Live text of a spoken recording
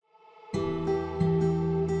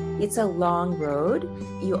It's a long road.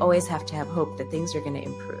 You always have to have hope that things are going to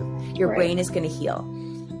improve. Your brain is going to heal.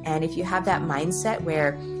 And if you have that mindset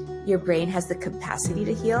where your brain has the capacity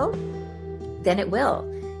to heal, then it will.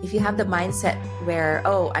 If you have the mindset where,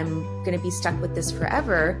 oh, I'm going to be stuck with this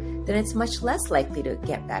forever, then it's much less likely to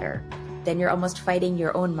get better. Then you're almost fighting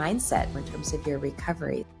your own mindset in terms of your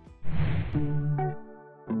recovery.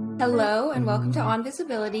 Hello, and welcome to On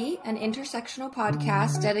Visibility, an intersectional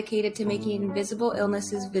podcast dedicated to making invisible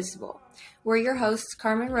illnesses visible. We're your hosts,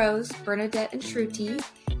 Carmen Rose, Bernadette, and Shruti.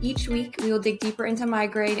 Each week, we will dig deeper into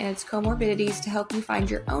migraine and its comorbidities to help you find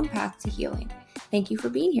your own path to healing. Thank you for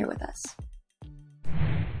being here with us.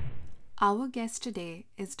 Our guest today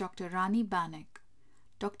is Dr. Rani Banik.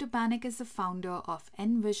 Dr. Banik is the founder of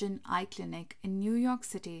Envision Eye Clinic in New York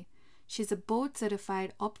City. She's a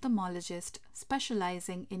board-certified ophthalmologist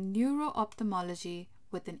specializing in neuro-ophthalmology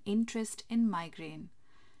with an interest in migraine.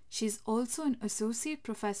 She's also an associate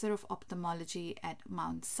professor of ophthalmology at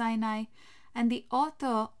Mount Sinai and the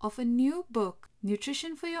author of a new book,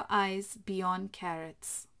 Nutrition for Your Eyes Beyond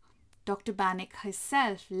Carrots. Dr. Banik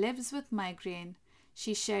herself lives with migraine.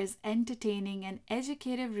 She shares entertaining and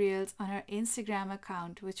educative reels on her Instagram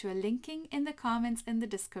account, which we're linking in the comments in the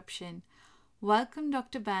description. Welcome,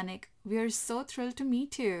 Dr. Banik. We are so thrilled to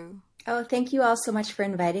meet you. Oh, thank you all so much for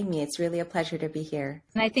inviting me. It's really a pleasure to be here.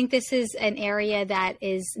 And I think this is an area that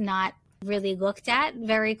is not really looked at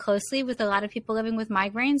very closely with a lot of people living with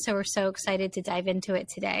migraines. So we're so excited to dive into it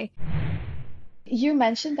today. You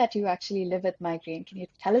mentioned that you actually live with migraine. Can you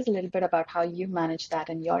tell us a little bit about how you manage that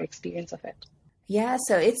and your experience of it? Yeah,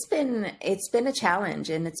 so it's been a challenge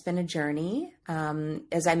and it's been a journey.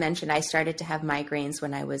 As I mentioned, I started to have migraines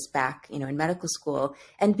when I was back, in medical school.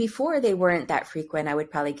 And before they weren't that frequent. I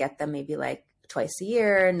would probably get them maybe like twice a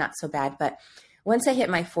year, not so bad. But once I hit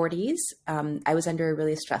my 40s, I was under a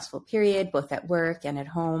really stressful period, both at work and at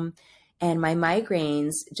home. And my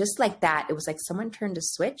migraines, just like that, it was like someone turned a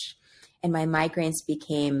switch and my migraines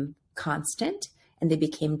became constant and they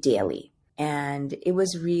became daily. And it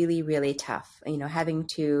was really, really tough, having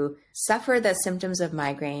to suffer the symptoms of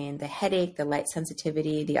migraine, the headache, the light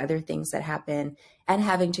sensitivity, the other things that happen, and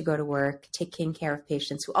having to go to work, taking care of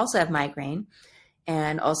patients who also have migraine,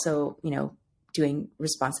 and also, doing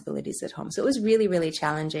responsibilities at home. So it was really, really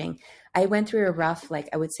challenging. I went through a rough,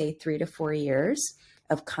 I would say 3 to 4 years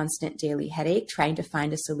of constant daily headache, trying to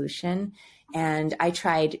find a solution. And I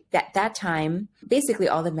tried that time, basically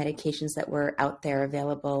all the medications that were out there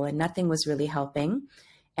available, and nothing was really helping.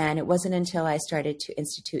 And it wasn't until I started to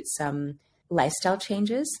institute some lifestyle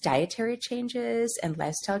changes, dietary changes and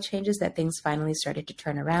lifestyle changes, that things finally started to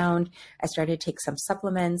turn around. I started to take some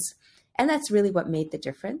supplements, and that's really what made the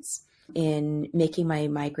difference in making my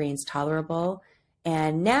migraines tolerable.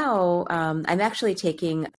 And now I'm actually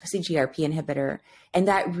taking a CGRP inhibitor, and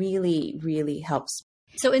that really, really helps.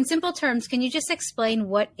 So in simple terms, can you just explain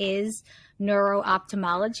what is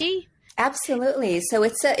neuro-ophthalmology? Absolutely. So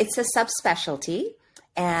it's a subspecialty,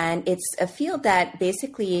 and it's a field that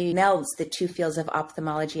basically melds the two fields of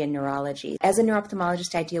ophthalmology and neurology. As a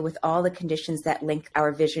neuro-ophthalmologist, I deal with all the conditions that link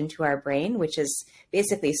our vision to our brain, which is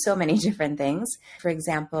basically so many different things. For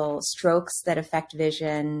example, strokes that affect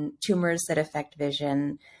vision, tumors that affect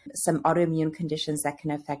vision, some autoimmune conditions that can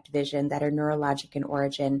affect vision that are neurologic in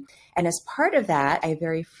origin. And as part of that, I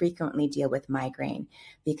very frequently deal with migraine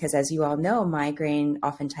because, as you all know, migraine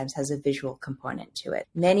oftentimes has a visual component to it.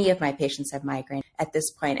 Many of my patients have migraine. At this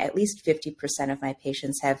point, at least 50% of my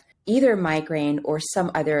patients have either migraine or some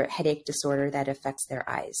other headache disorder that affects their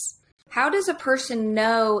eyes. How does a person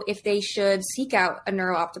know if they should seek out a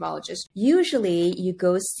neuro-ophthalmologist? Usually you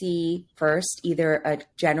go see first either a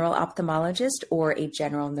general ophthalmologist or a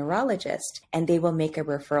general neurologist, and they will make a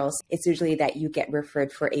referral. It's usually that you get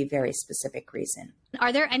referred for a very specific reason.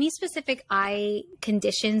 Are there any specific eye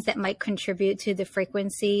conditions that might contribute to the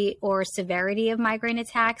frequency or severity of migraine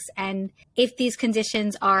attacks? And if these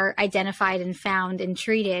conditions are identified and found and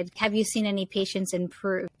treated, have you seen any patients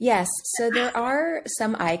improve? Yes. So there are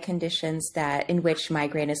some eye conditions in which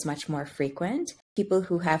migraine is much more frequent. People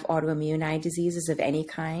who have autoimmune eye diseases of any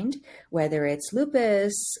kind, whether it's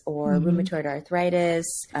lupus or rheumatoid arthritis,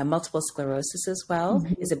 multiple sclerosis as well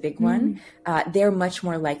is a big one. They're much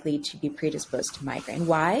more likely to be predisposed to migraine.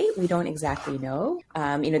 Why? We don't exactly know.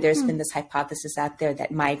 There's been this hypothesis out there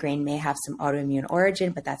that migraine may have some autoimmune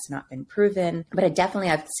origin, but that's not been proven. But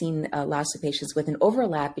I've seen lots of patients with an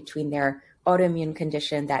overlap between their autoimmune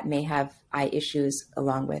condition that may have eye issues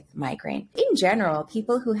along with migraine. In general,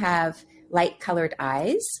 people who have light-colored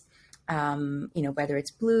eyes, whether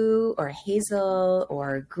it's blue or hazel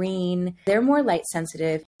or green, they're more light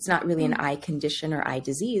sensitive. It's not really an eye condition or eye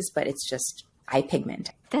disease, but it's just eye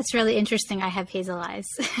pigment. That's really interesting. I have hazel eyes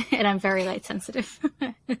and I'm very light sensitive.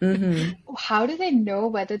 Mm-hmm. How do they know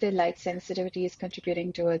whether their light sensitivity is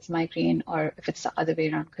contributing towards migraine or if it's the other way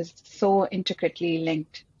around? Because it's so intricately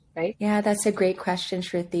linked, right? Yeah, that's a great question,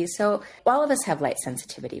 Shruti. So all of us have light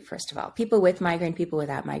sensitivity, first of all. People with migraine, people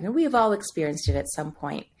without migraine, we've all experienced it at some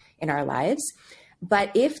point in our lives.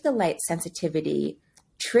 But if the light sensitivity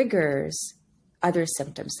triggers other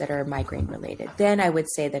symptoms that are migraine related, then I would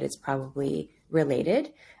say that it's probably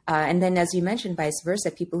related. And then, as you mentioned, vice versa,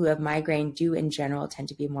 people who have migraine do in general tend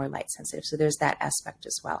to be more light sensitive. So there's that aspect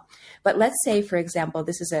as well. But let's say, for example,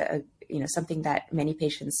 this is something that many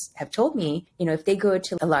patients have told me, if they go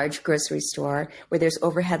to a large grocery store where there's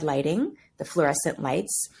overhead lighting, the fluorescent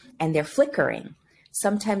lights, and they're flickering,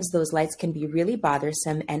 sometimes those lights can be really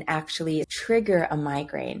bothersome and actually trigger a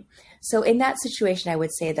migraine. So in that situation, I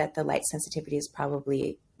would say that the light sensitivity is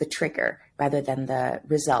probably the trigger rather than the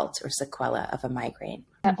result or sequela of a migraine.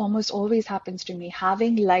 That almost always happens to me,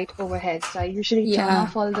 having light overhead. So I usually turn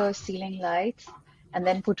off all the ceiling lights and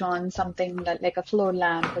then put on something like a floor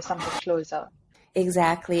lamp or something closer.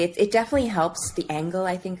 Exactly. It definitely helps. The angle,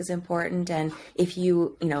 I think, is important. And if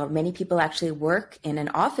many people actually work in an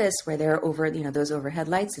office where there are those overhead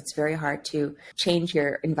lights, it's very hard to change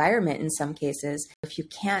your environment in some cases. If you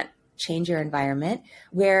can't change your environment,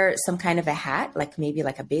 wear some kind of a hat, like maybe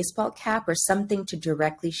like a baseball cap or something to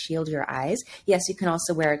directly shield your eyes. Yes, you can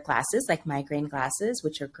also wear glasses like migraine glasses,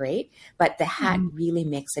 which are great, but the hat really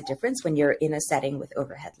makes a difference when you're in a setting with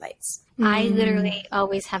overhead lights. I literally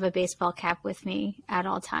always have a baseball cap with me at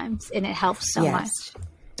all times, and it helps so much.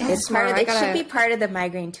 It's it should be part of the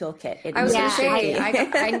migraine toolkit. I was going to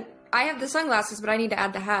say, I have the sunglasses, but I need to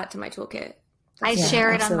add the hat to my toolkit. I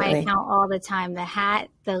share it on my account all the time. The hat,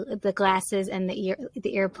 the glasses, and the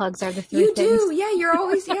earplugs are the three things. You do, yeah. You're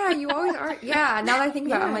always, you always are. Yeah. Now that I think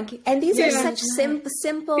about it, I'm like, and these are such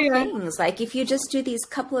simple things. Like if you just do these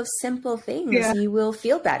couple of simple things, you will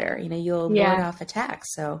feel better. You'll ward off attacks.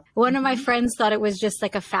 So one of my friends thought it was just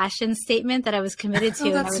like a fashion statement that I was committed to,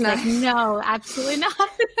 and I was like, no, absolutely not.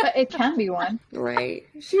 But it can be one, right?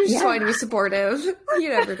 She was just wanting to be supportive. You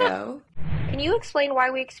never know. Can you explain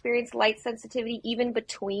why we experience light sensitivity even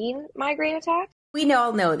between migraine attacks? We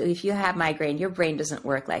all know that if you have migraine, your brain doesn't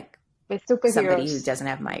work like somebody who doesn't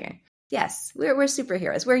have migraine. Yes, we're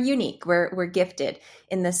superheroes. We're unique. We're gifted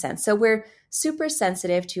in this sense. So we're super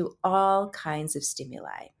sensitive to all kinds of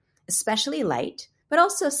stimuli, especially light, but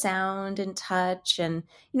also sound and touch and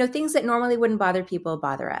things that normally wouldn't bother people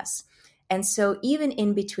bother us. And so even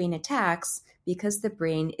in between attacks, because the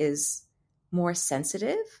brain is more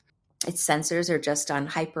sensitive, its sensors are just on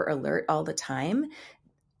hyper alert all the time,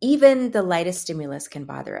 even the lightest stimulus can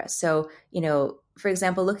bother us. So, for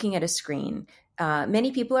example, looking at a screen,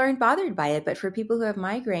 many people aren't bothered by it, but for people who have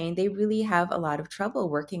migraine, they really have a lot of trouble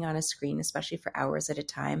working on a screen, especially for hours at a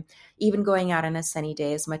time. Even going out on a sunny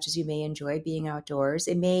day, as much as you may enjoy being outdoors,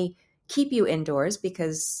 it may keep you indoors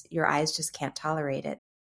because your eyes just can't tolerate it.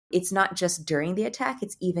 It's not just during the attack,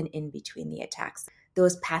 it's even in between the attacks.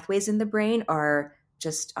 Those pathways in the brain are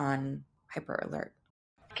just on hyper alert.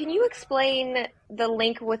 Can you explain the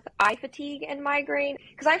link with eye fatigue and migraine?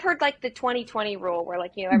 Because I've heard like the 20-20 rule where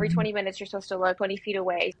every 20 minutes you're supposed to look 20 feet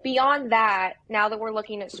away. Beyond that, now that we're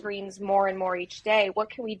looking at screens more and more each day, what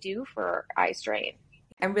can we do for eye strain?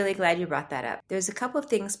 I'm really glad you brought that up. There's a couple of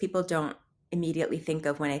things people don't immediately think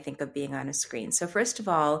of when I think of being on a screen. So first of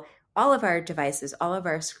all of our devices, all of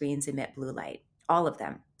our screens emit blue light, all of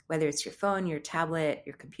them. Whether it's your phone, your tablet,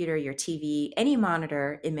 your computer, your TV, any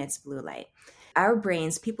monitor emits blue light. Our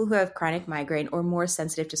brains, people who have chronic migraine, are more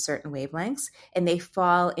sensitive to certain wavelengths, and they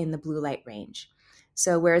fall in the blue light range.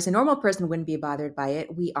 So whereas a normal person wouldn't be bothered by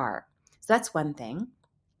it, we are. So that's one thing.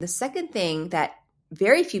 The second thing that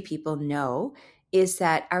very few people know is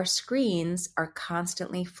that our screens are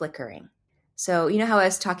constantly flickering. So how I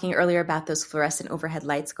was talking earlier about those fluorescent overhead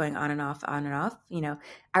lights going on and off,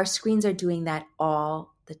 our screens are doing that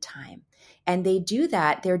all the time. And they do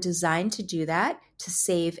that, they're designed to do that to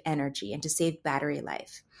save energy and to save battery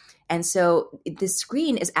life. And so the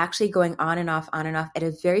screen is actually going on and off at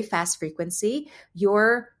a very fast frequency.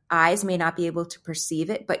 Your eyes may not be able to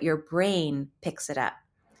perceive it, but your brain picks it up.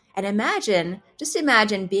 And just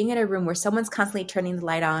imagine being in a room where someone's constantly turning the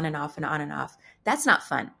light on and off and on and off. That's not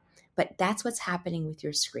fun. But that's what's happening with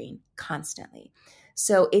your screen constantly.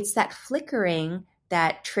 So it's that flickering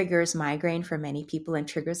that triggers migraine for many people and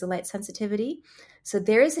triggers the light sensitivity. So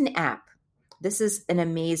there is an app. This is an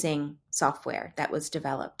amazing software that was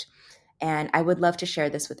developed. And I would love to share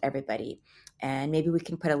this with everybody. And maybe we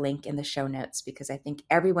can put a link in the show notes because I think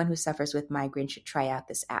everyone who suffers with migraine should try out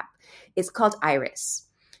this app. It's called Iris.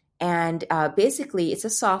 And basically, it's a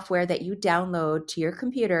software that you download to your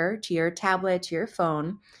computer, to your tablet, to your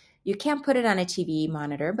phone. You can't put it on a TV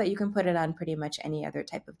monitor, but you can put it on pretty much any other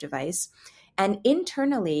type of device. And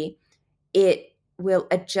internally, it will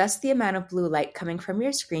adjust the amount of blue light coming from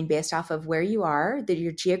your screen based off of where you are,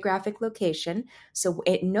 your geographic location. So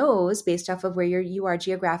it knows based off of where you are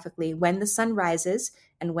geographically when the sun rises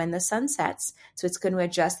and when the sun sets. So it's going to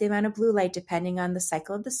adjust the amount of blue light depending on the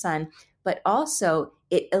cycle of the sun, but also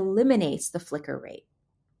it eliminates the flicker rate.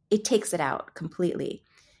 It takes it out completely.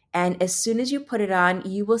 And as soon as you put it on,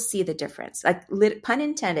 you will see the difference. Like, pun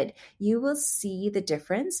intended, you will see the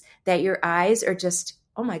difference that your eyes are just,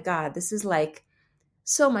 oh my God, this is like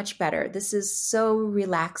so much better. This is so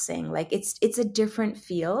relaxing. Like it's a different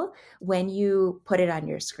feel when you put it on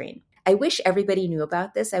your screen. I wish everybody knew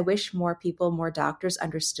about this. I wish more people, more doctors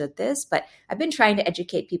understood this, but I've been trying to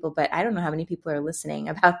educate people, but I don't know how many people are listening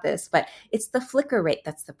about this, but it's the flicker rate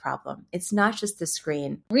that's the problem. It's not just the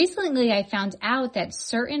screen. Recently, I found out that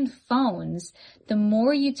certain phones, the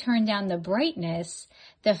more you turn down the brightness,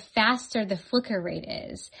 the faster the flicker rate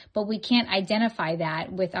is. But we can't identify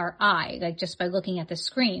that with our eye, like just by looking at the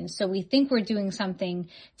screen. So we think we're doing something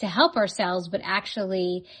to help ourselves, but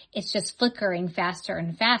actually it's just flickering faster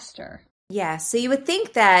and faster. Yeah, so you would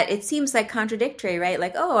think that it seems like contradictory, right?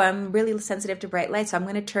 Like, oh, I'm really sensitive to bright light, so I'm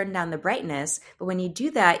going to turn down the brightness. But when you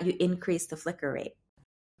do that, you increase the flicker rate.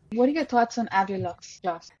 What are your thoughts on Avilux,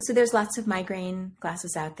 Joss? So there's lots of migraine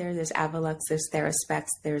glasses out there. There's Avilux, there's Theraspex,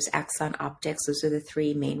 there's Axon Optics. Those are the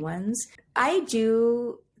three main ones. I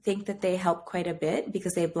do think that they help quite a bit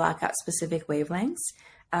because they block out specific wavelengths,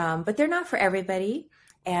 but they're not for everybody.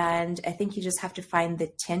 And I think you just have to find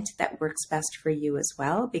the tint that works best for you as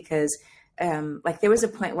well, because like there was a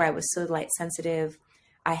point where I was so light sensitive,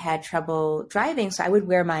 I had trouble driving. So I would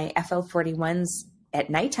wear my FL41s at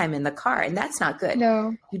nighttime in the car, and that's not good.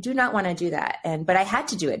 No. You do not want to do that. But I had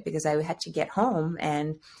to do it because I had to get home,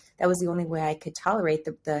 and that was the only way I could tolerate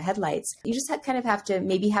the headlights. You just have to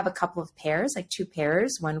maybe have a couple of pairs, like 2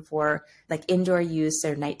 pairs, one for like indoor use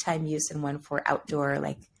or nighttime use and one for outdoor,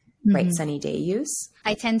 like bright sunny day use.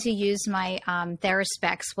 I tend to use my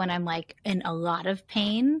Theraspex when I'm like in a lot of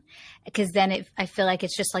pain, because then I feel like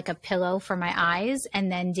it's just like a pillow for my eyes. And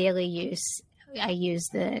then daily use, I use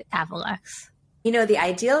the Avilux. You know, the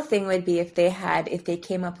ideal thing would be if they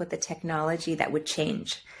came up with a technology that would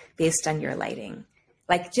change based on your lighting.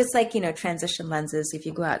 Like, just like, transition lenses, if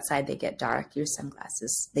you go outside, they get dark, your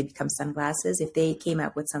sunglasses, they become sunglasses. If they came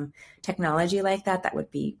out with some technology like that, that would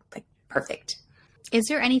be like perfect. Is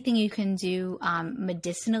there anything you can do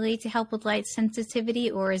medicinally to help with light sensitivity,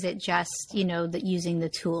 or is it just, using the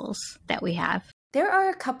tools that we have? There are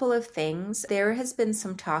a couple of things. There has been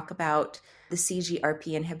some talk about the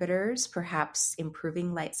CGRP inhibitors perhaps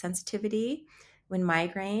improving light sensitivity when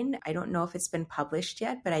migraine. I don't know if it's been published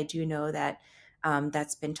yet, but I do know that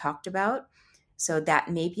that's been talked about. So that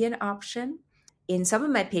may be an option. In some of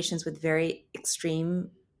my patients with very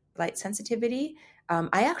extreme light sensitivity,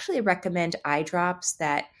 I actually recommend eye drops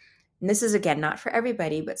that, and this is again, not for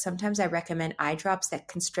everybody, but sometimes I recommend eye drops that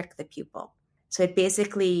constrict the pupil. So it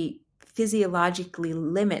basically physiologically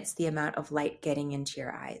limits the amount of light getting into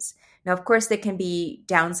your eyes. Now, of course, there can be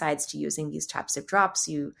downsides to using these types of drops.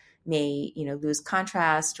 You may, lose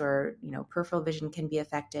contrast, or, peripheral vision can be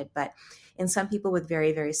affected. But in some people with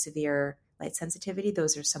very, very severe light sensitivity,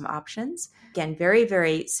 those are some options. Again, very,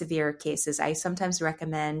 very severe cases, I sometimes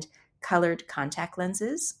recommend colored contact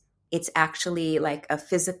lenses. It's actually like a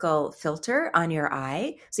physical filter on your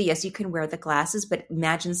eye. So yes, you can wear the glasses, but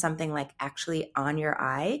imagine something like actually on your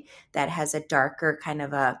eye that has a darker kind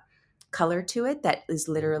of a color to it that is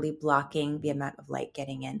literally blocking the amount of light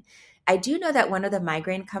getting in. I do know that one of the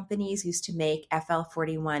migraine companies used to make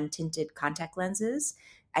FL41 tinted contact lenses.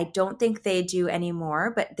 I don't think they do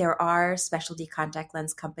anymore, but there are specialty contact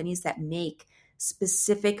lens companies that make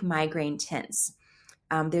specific migraine tints.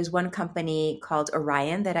 There's one company called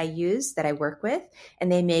Orion that I work with,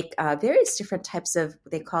 and they make various different types of,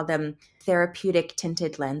 they call them therapeutic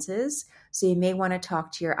tinted lenses. So you may want to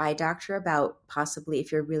talk to your eye doctor about possibly,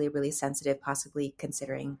 if you're really, really sensitive, possibly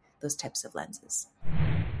considering those types of lenses.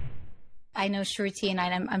 I know Shruti and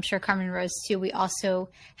I'm sure Carmen Rose too, we also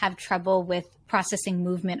have trouble with processing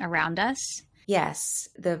movement around us. Yes,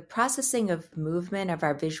 the processing of movement of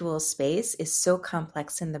our visual space is so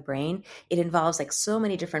complex in the brain. It involves like so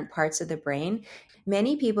many different parts of the brain.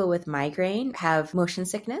 Many people with migraine have motion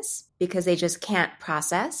sickness because they just can't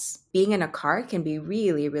process. Being in a car can be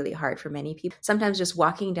really, really hard for many people. Sometimes just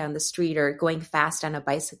walking down the street or going fast on a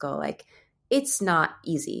bicycle, like it's not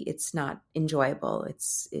easy. It's not enjoyable.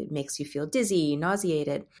 It makes you feel dizzy,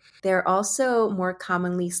 nauseated. They're also more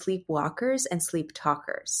commonly sleepwalkers and sleep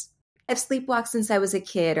talkers. I've sleepwalked since I was a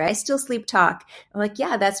kid, or I still sleep talk. I'm like,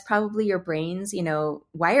 yeah, that's probably your brain's,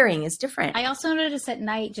 wiring is different. I also noticed at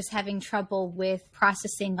night just having trouble with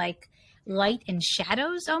processing like light and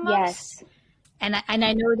shadows almost. Yes. And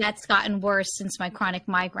I know that's gotten worse since my chronic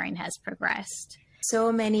migraine has progressed.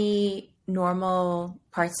 So many normal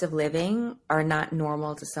parts of living are not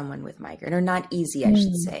normal to someone with migraine, or not easy, I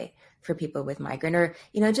should say, for people with migraine, or,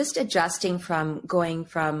 just adjusting from going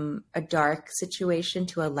from a dark situation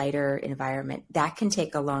to a lighter environment. That can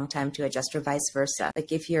take a long time to adjust, or vice versa.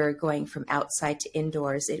 Like if you're going from outside to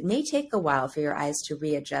indoors, it may take a while for your eyes to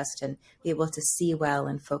readjust and be able to see well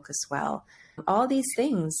and focus well. All these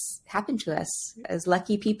things happen to us as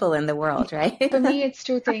lucky people in the world, right? For me, it's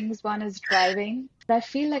two things. One is driving. I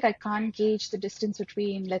feel like I can't gauge the distance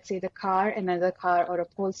between, let's say, the car, another car, or a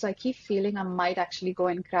pole. So I keep feeling I might actually go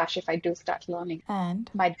and crash if I do start learning. And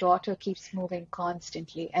my daughter keeps moving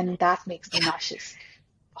constantly, and that makes me nauseous.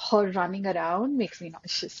 Her running around makes me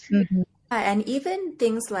nauseous. Mm-hmm. And even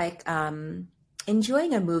things like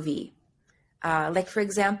enjoying a movie. Like, for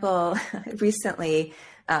example, recently,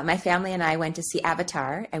 my family and I went to see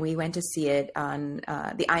Avatar, and we went to see it on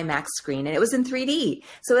the IMAX screen, and it was in 3D.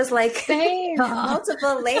 So it was like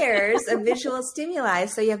multiple layers of visual stimuli.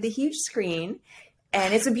 So you have the huge screen,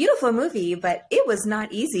 and it's a beautiful movie, but it was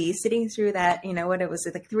not easy sitting through that, what it was,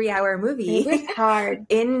 like 3-hour movie. It was hard.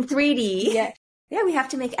 In 3D. Yeah. Yeah, we have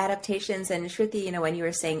to make adaptations. And Shruti, when you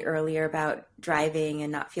were saying earlier about driving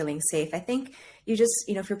and not feeling safe, I think you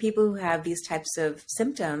just, for people who have these types of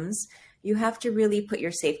symptoms, you have to really put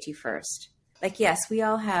your safety first. Like, yes, we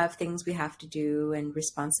all have things we have to do and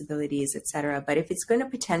responsibilities, et cetera. But if it's going to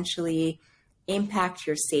potentially impact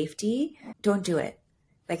your safety, don't do it.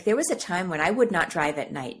 Like, there was a time when I would not drive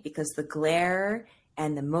at night because the glare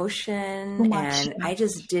and the motion, and I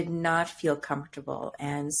just did not feel comfortable.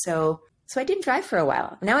 And so I didn't drive for a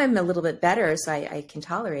while. Now I'm a little bit better, so I can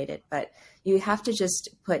tolerate it. But you have to just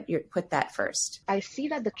put that first. I see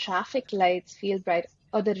that the traffic lights feel bright,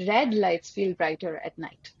 or the red lights feel brighter at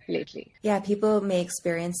night lately. Yeah, people may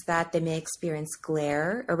experience that. They may experience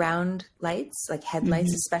glare around lights, like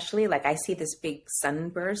headlights especially. Like I see this big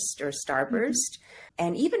sunburst or starburst.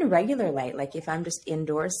 And even regular light, like if I'm just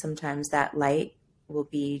indoors, sometimes that light will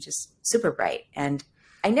be just super bright. And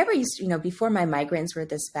I never used to, before my migraines were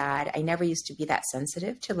this bad, I never used to be that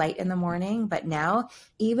sensitive to light in the morning. But now,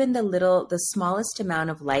 even the smallest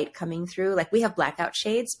amount of light coming through, like we have blackout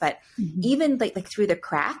shades, but even like through the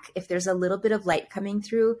crack, if there's a little bit of light coming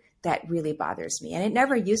through, that really bothers me. And it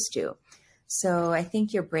never used to. So I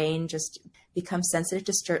think your brain just becomes sensitive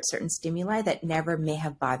to certain stimuli that never may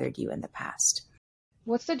have bothered you in the past.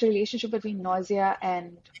 What's the relationship between nausea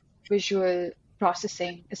and visual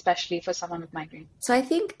processing, especially for someone with migraine? So I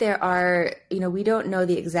think there are, we don't know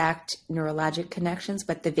the exact neurologic connections,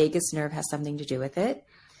 but the vagus nerve has something to do with it.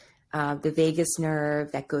 The vagus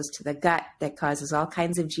nerve that goes to the gut, that causes all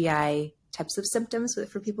kinds of GI types of symptoms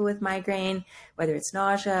for people with migraine, whether it's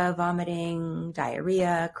nausea, vomiting,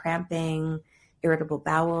 diarrhea, cramping, irritable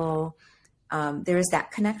bowel. There is that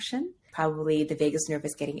connection. Probably the vagus nerve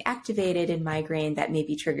is getting activated in migraine that may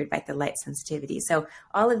be triggered by the light sensitivity. So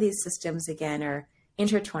all of these systems, again, are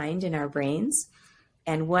intertwined in our brains,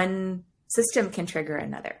 and one system can trigger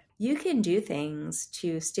another. You can do things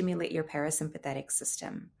to stimulate your parasympathetic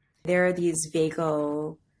system. There are these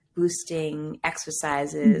vagal boosting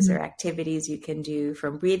exercises or activities you can do,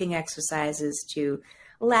 from breathing exercises to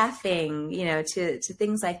laughing, to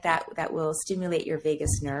things like that will stimulate your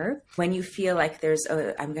vagus nerve. When you feel like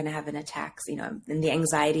I'm going to have an attack, and the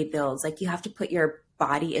anxiety builds, like you have to put your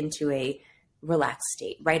body into a relaxed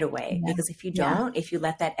state right away. Because if you don't, if you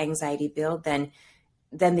let that anxiety build, then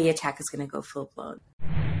the attack is going to go full blown.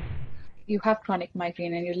 You have chronic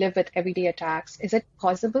migraine and you live with everyday attacks. Is it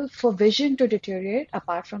possible for vision to deteriorate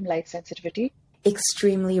apart from light sensitivity?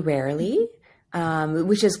 Extremely rarely.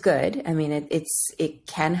 Which is good. I mean, it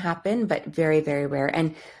can happen, but very, very rare.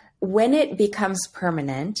 And when it becomes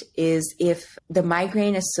permanent is if the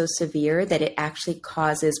migraine is so severe that it actually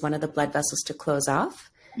causes one of the blood vessels to close off,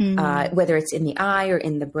 whether it's in the eye or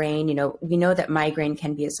in the brain. We know that migraine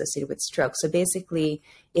can be associated with stroke. So basically,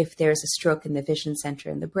 if there's a stroke in the vision center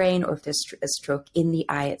in the brain, or if there's a stroke in the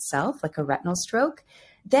eye itself, like a retinal stroke,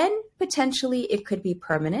 then potentially it could be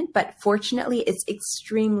permanent. But fortunately, it's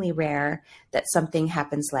extremely rare that something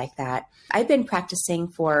happens like that. I've been practicing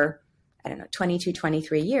for, 22,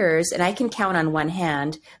 23 years, and I can count on one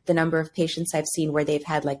hand the number of patients I've seen where they've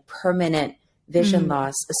had like permanent vision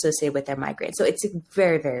loss associated with their migraine. So it's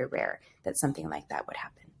very, very rare. that something like that would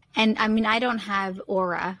happen. And I mean, I don't have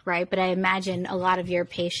aura, right? But I imagine a lot of your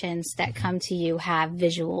patients that come to you have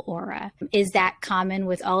visual aura. Is that common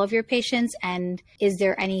with all of your patients? And is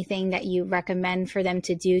there anything that you recommend for them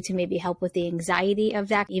to do to maybe help with the anxiety of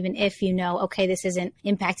that? Even if you know, okay, this isn't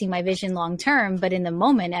impacting my vision long term, but in the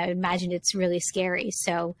moment, I imagine it's really scary.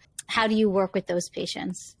 So how do you work with those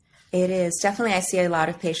patients? It is. Definitely, I see a lot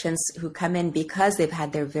of patients who come in because they've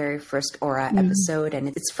had their very first aura episode, and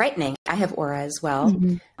it's frightening. I have aura as well.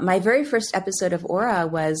 My very first episode of aura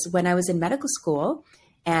was when I was in medical school,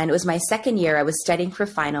 and it was my second year. I was studying for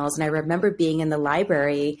finals, and I remember being in the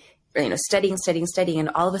library, studying, and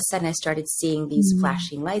all of a sudden I started seeing these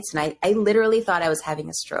flashing lights, and I literally thought I was having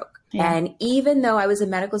a stroke. Yeah. And even though I was a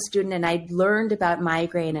medical student and I'd learned about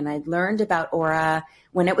migraine and I'd learned about aura,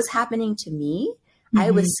 when it was happening to me,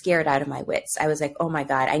 I was scared out of my wits. I was like, oh my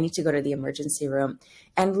God, I need to go to the emergency room.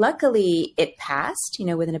 And luckily it passed,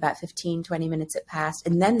 within about 15, 20 minutes it passed.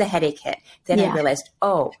 And then the headache hit. Then I realized,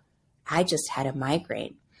 oh, I just had a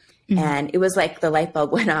migraine. And it was like the light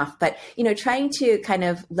bulb went off. But, trying to kind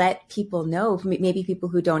of let people know, maybe people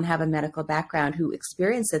who don't have a medical background who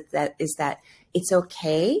experience it, that it's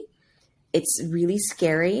okay. It's really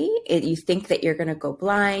scary. You think that you're going to go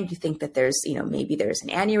blind. You think that there's, maybe there's an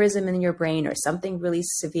aneurysm in your brain or something really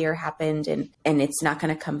severe happened and it's not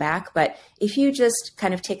going to come back. But if you just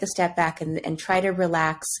kind of take a step back and try to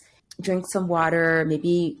relax, drink some water,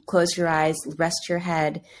 maybe close your eyes, rest your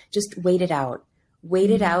head, just wait it out.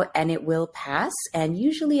 Wait it out and it will pass. And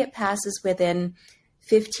usually it passes within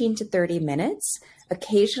 15 to 30 minutes.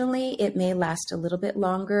 Occasionally, it may last a little bit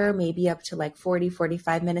longer, maybe up to like 40,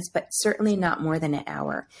 45 minutes, but certainly not more than an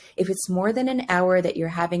hour. If it's more than an hour that you're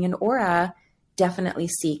having an aura, definitely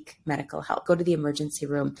seek medical help. Go to the emergency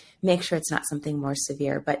room. Make sure it's not something more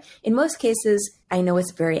severe. But in most cases, I know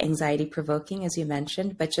it's very anxiety provoking, as you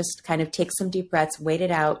mentioned, but just kind of take some deep breaths, wait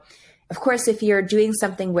it out. Of course, if you're doing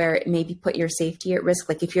something where it maybe put your safety at risk,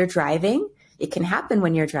 like if you're driving, it can happen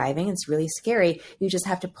when you're driving. It's really scary. You just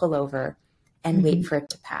have to pull over and wait for it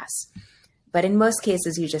to pass. But in most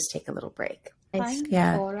cases, you just take a little break. I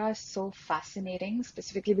find aura so fascinating,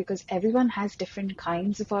 specifically because everyone has different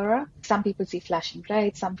kinds of aura. Some people see flashing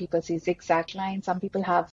lights, some people see zigzag lines, some people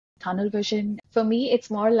have tunnel vision. For me,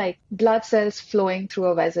 it's more like blood cells flowing through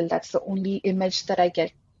a vessel. That's the only image that I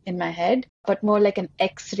get in my head, but more like an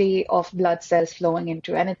X-ray of blood cells flowing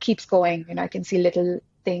into, and it keeps going. I can see little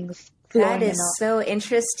things. That is so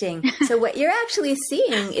interesting. So what you're actually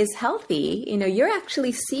seeing is healthy. You're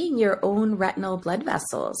actually seeing your own retinal blood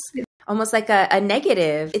vessels, almost like a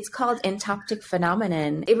negative. It's called entoptic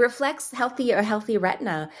phenomenon. It reflects healthy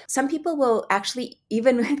retina. Some people will actually,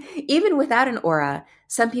 even without an aura,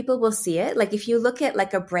 some people will see it. Like if you look at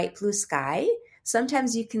like a bright blue sky,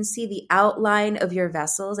 sometimes you can see the outline of your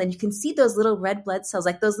vessels and you can see those little red blood cells,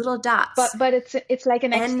 like those little dots. But it's like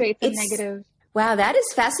an X-ray, it's a negative. Wow, that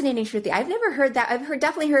is fascinating, Shruti. I've never heard that. I've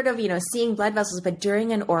definitely heard of, seeing blood vessels, but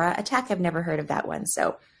during an aura attack, I've never heard of that one.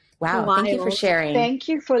 So, wow, Thank you for sharing. Thank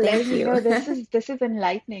you for letting me know. This is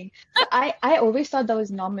enlightening. I always thought that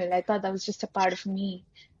was normal. I thought that was just a part of me.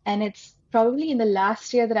 And it's probably in the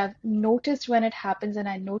last year that I've noticed when it happens, and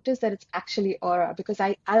I noticed that it's actually aura, because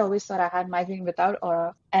I always thought I had migraine without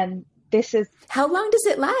aura. And this is... How long does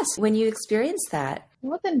it last when you experience that?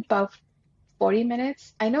 More than about 40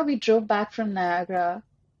 minutes. I know we drove back from Niagara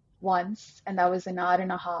once, and that was an hour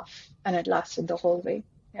and a half, and it lasted the whole way.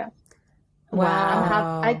 Yeah.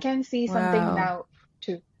 Wow. I can see something now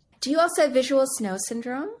too. Do you also have visual snow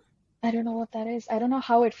syndrome? I don't know what that is. I don't know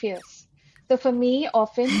how it feels. So for me,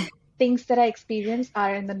 often things that I experience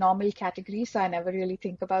are in the normal category, so I never really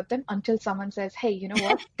think about them until someone says, hey, you know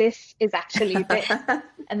what? This is actually this.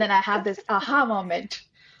 And then I have this aha moment.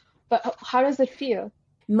 But how does it feel?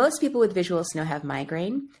 Most people with visual snow have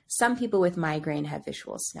migraine. Some people with migraine have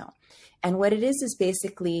visual snow. And what it is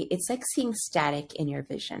basically, it's like seeing static in your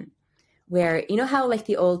vision, where, how like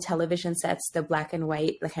the old television sets, the black and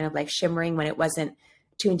white, kind of like shimmering when it wasn't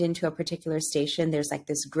tuned into a particular station, there's like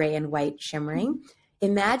this gray and white shimmering.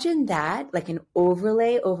 Imagine that like an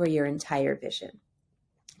overlay over your entire vision.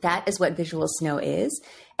 That is what visual snow is.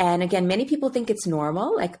 And again, many people think it's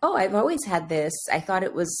normal. Like, oh, I've always had this. I thought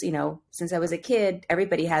it was, since I was a kid,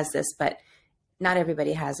 everybody has this, but not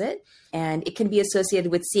everybody has it. And it can be associated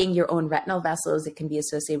with seeing your own retinal vessels. It can be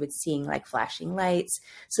associated with seeing like flashing lights.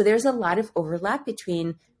 So there's a lot of overlap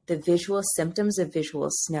between the visual symptoms of visual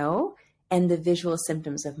snow and the visual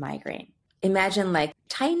symptoms of migraine. Imagine like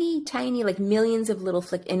tiny, like millions of little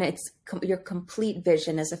and your complete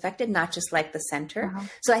vision is affected, not just like the center.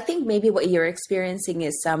 So I think maybe what you're experiencing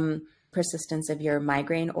is some persistence of your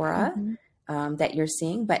migraine aura. that you're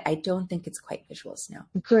seeing, but I don't think it's quite visuals now.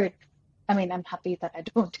 Good. I mean, I'm happy that I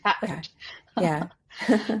don't have it. Yeah.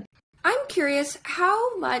 I'm curious,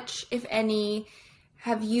 how much, if any,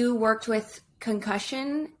 have you worked with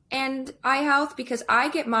concussion and eye health? Because I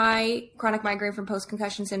get my chronic migraine from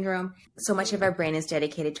post-concussion syndrome. So much of our brain is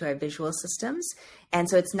dedicated to our visual systems. And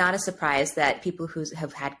so it's not a surprise that people who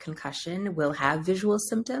have had concussion will have visual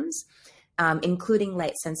symptoms, including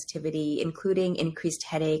light sensitivity, including increased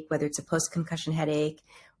headache, whether it's a post-concussion headache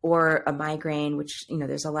or a migraine, which,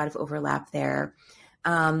 there's a lot of overlap there.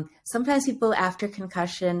 Sometimes people after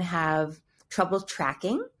concussion have trouble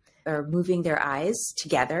tracking or moving their eyes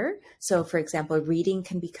together. So for example, reading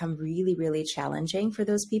can become really, really challenging for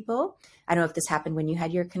those people. I don't know if this happened when you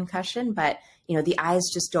had your concussion, but the eyes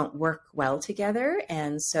just don't work well together.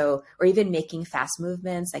 And so, or even making fast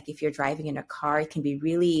movements, like if you're driving in a car, it can be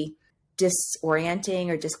really disorienting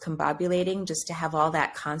or discombobulating just to have all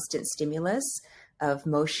that constant stimulus of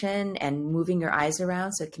motion and moving your eyes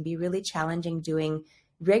around. So it can be really challenging doing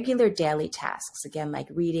regular daily tasks, again, like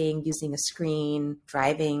reading, using a screen,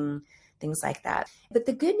 driving, things like that. But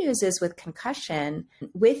the good news is with concussion,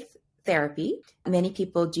 with therapy, many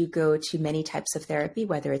people do go to many types of therapy,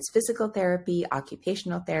 whether it's physical therapy,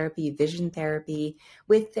 occupational therapy, vision therapy.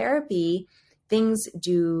 With therapy, things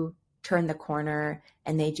do turn the corner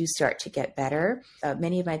and they do start to get better.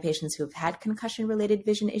 Many of my patients who have had concussion-related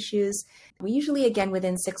vision issues, usually, again,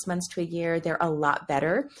 within 6 months to a year, they're a lot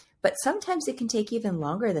better. But sometimes it can take even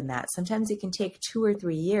longer than that. Sometimes it can take 2 or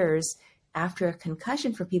 3 years after a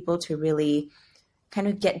concussion for people to really kind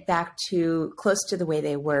of get back to close to the way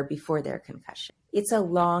they were before their concussion. It's a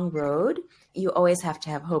long road. You always have to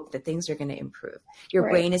have hope that things are going to improve. Your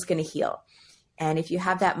brain is going to heal. And if you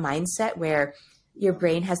have that mindset where your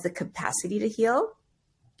brain has the capacity to heal,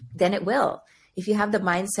 then it will. If you have the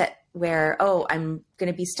mindset where, I'm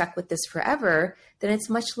going to be stuck with this forever, then it's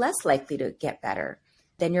much less likely to get better.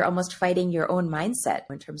 Then you're almost fighting your own mindset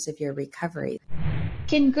in terms of your recovery.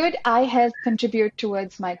 Can good eye health contribute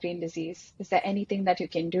towards migraine disease? Is there anything that you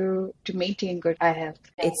can do to maintain good eye health?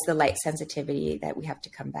 It's the light sensitivity that we have to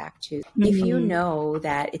come back to. Mm-hmm. If you know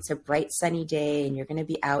that it's a bright sunny day and you're going to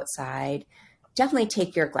be outside, definitely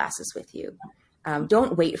take your glasses with you.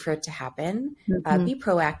 Don't wait for it to happen. Be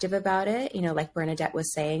proactive about it. Like Bernadette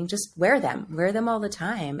was saying, just wear them all the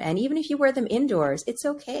time. And even if you wear them indoors, it's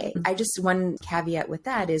okay. One caveat with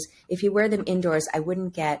that is if you wear them indoors, I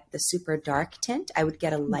wouldn't get the super dark tint. I would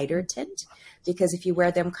get a lighter tint, because if you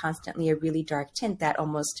wear them constantly, a really dark tint, that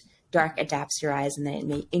almost dark adapts your eyes and then it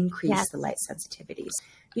may increase the light sensitivities.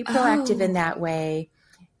 Be proactive in that way.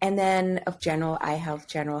 And then of general eye health,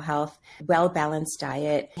 general health, well-balanced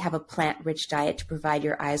diet, have a plant-rich diet to provide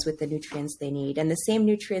your eyes with the nutrients they need. And the same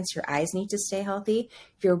nutrients your eyes need to stay healthy,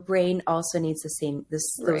 your brain also needs those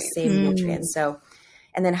same nutrients. So,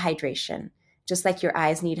 and then hydration. Just like your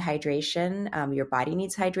eyes need hydration, your body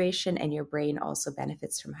needs hydration, and your brain also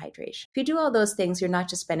benefits from hydration. If you do all those things, you're not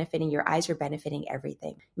just benefiting your eyes, you're benefiting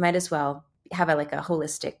everything. You might as well have a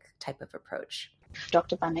holistic type of approach.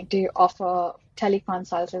 Dr. Banik, do you offer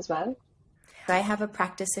teleconsults as well? I have a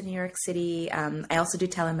practice in New York City. I also do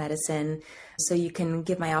telemedicine. So you can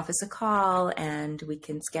give my office a call and we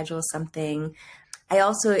can schedule something. I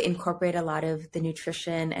also incorporate a lot of the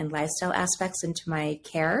nutrition and lifestyle aspects into my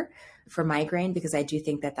care for migraine, because I do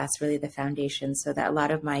think that that's really the foundation. So that a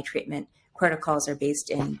lot of my treatment protocols are based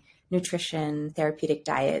in nutrition, therapeutic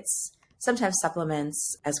diets, sometimes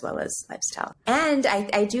supplements, as well as lifestyle. And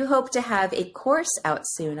I do hope to have a course out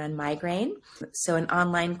soon on migraine. So an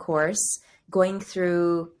online course going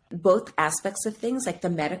through both aspects of things, like the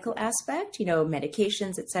medical aspect,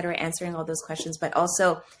 medications, et cetera, answering all those questions, but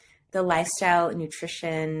also the lifestyle,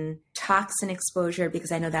 nutrition, toxin exposure, because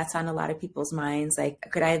I know that's on a lot of people's minds. Like,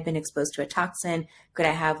 could I have been exposed to a toxin? Could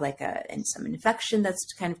I have some infection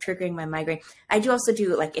that's kind of triggering my migraine? I do also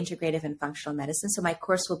do integrative and functional medicine. So my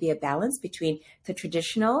course will be a balance between the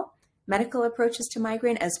traditional medical approaches to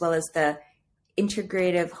migraine as well as the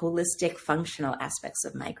integrative, holistic, functional aspects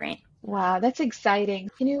of migraine. Wow, that's exciting.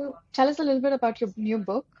 Can you tell us a little bit about your new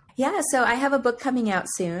book? Yeah, so I have a book coming out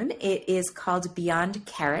soon. It is called Beyond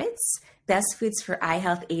Carrots, Best Foods for Eye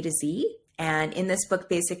Health A to Z. And in this book,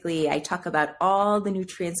 basically, I talk about all the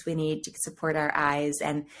nutrients we need to support our eyes.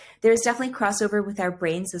 And there's definitely crossover with our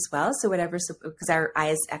brains as well. So because our eye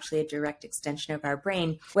is actually a direct extension of our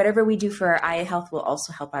brain, whatever we do for our eye health will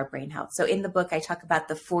also help our brain health. So in the book, I talk about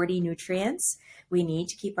the 40 nutrients we need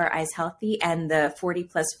to keep our eyes healthy and the 40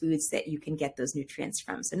 plus foods that you can get those nutrients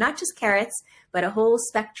from. So not just carrots, but a whole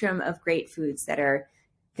spectrum of great foods that are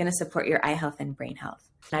going to support your eye health and brain health.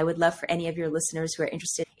 And I would love for any of your listeners who are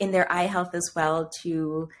interested in their eye health as well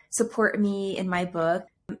to support me in my book.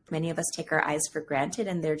 Many of us take our eyes for granted,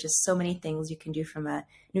 and there are just so many things you can do from a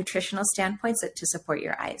nutritional standpoint to support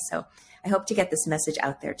your eyes. So I hope to get this message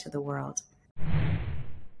out there to the world.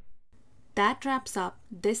 That wraps up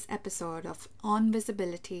this episode of On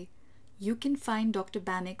Visibility. You can find Dr.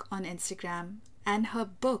 Banik on Instagram, and her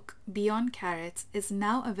book, Beyond Carrots, is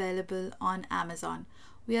now available on Amazon.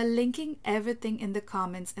 We are linking everything in the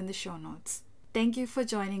comments in the show notes. Thank you for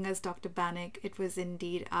joining us, Dr. Banik. It was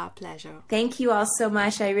indeed our pleasure. Thank you all so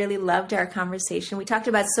much. I really loved our conversation. We talked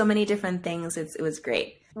about so many different things. It was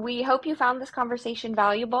great. We hope you found this conversation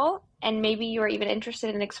valuable, and maybe you are even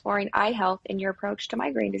interested in exploring eye health in your approach to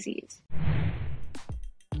migraine disease.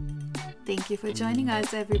 Thank you for joining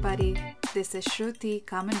us, everybody. This is Shruti,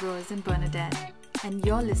 Carmen Rose, and Bernadette, and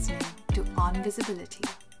you're listening to On Visibility.